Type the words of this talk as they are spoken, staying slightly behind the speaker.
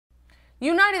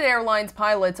United Airlines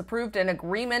pilots approved an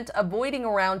agreement avoiding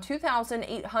around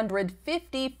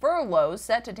 2,850 furloughs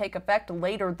set to take effect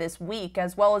later this week,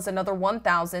 as well as another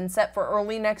 1,000 set for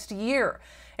early next year.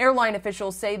 Airline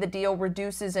officials say the deal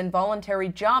reduces involuntary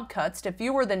job cuts to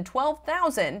fewer than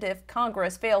 12,000 if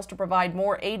Congress fails to provide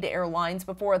more aid to airlines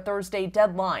before a Thursday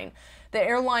deadline. The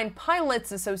Airline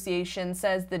Pilots Association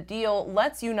says the deal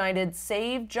lets United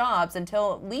save jobs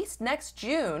until at least next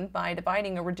June by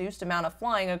dividing a reduced amount of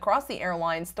flying across the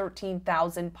airline's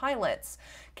 13,000 pilots.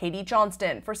 Katie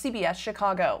Johnston for CBS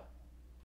Chicago.